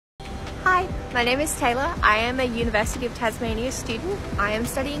Hi, my name is Taylor. I am a University of Tasmania student. I am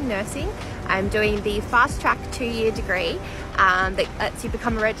studying nursing. I'm doing the fast track 2-year degree that lets you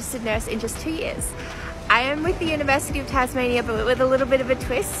become a registered nurse in just 2 years. I am with the University of Tasmania, but with a little bit of a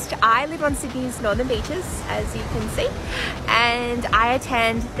twist. I live on Sydney's northern beaches, as you can see, and I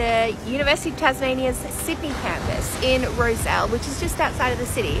attend the University of Tasmania's Sydney campus in Rozelle, which is just outside of the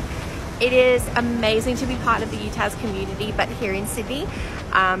city. It is amazing to be part of the UTAS community, but here in Sydney.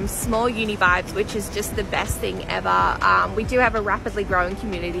 Small uni vibes, which is just the best thing ever. We do have a rapidly growing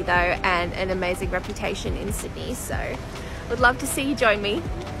community though, and an amazing reputation in Sydney, so would love to see you join me.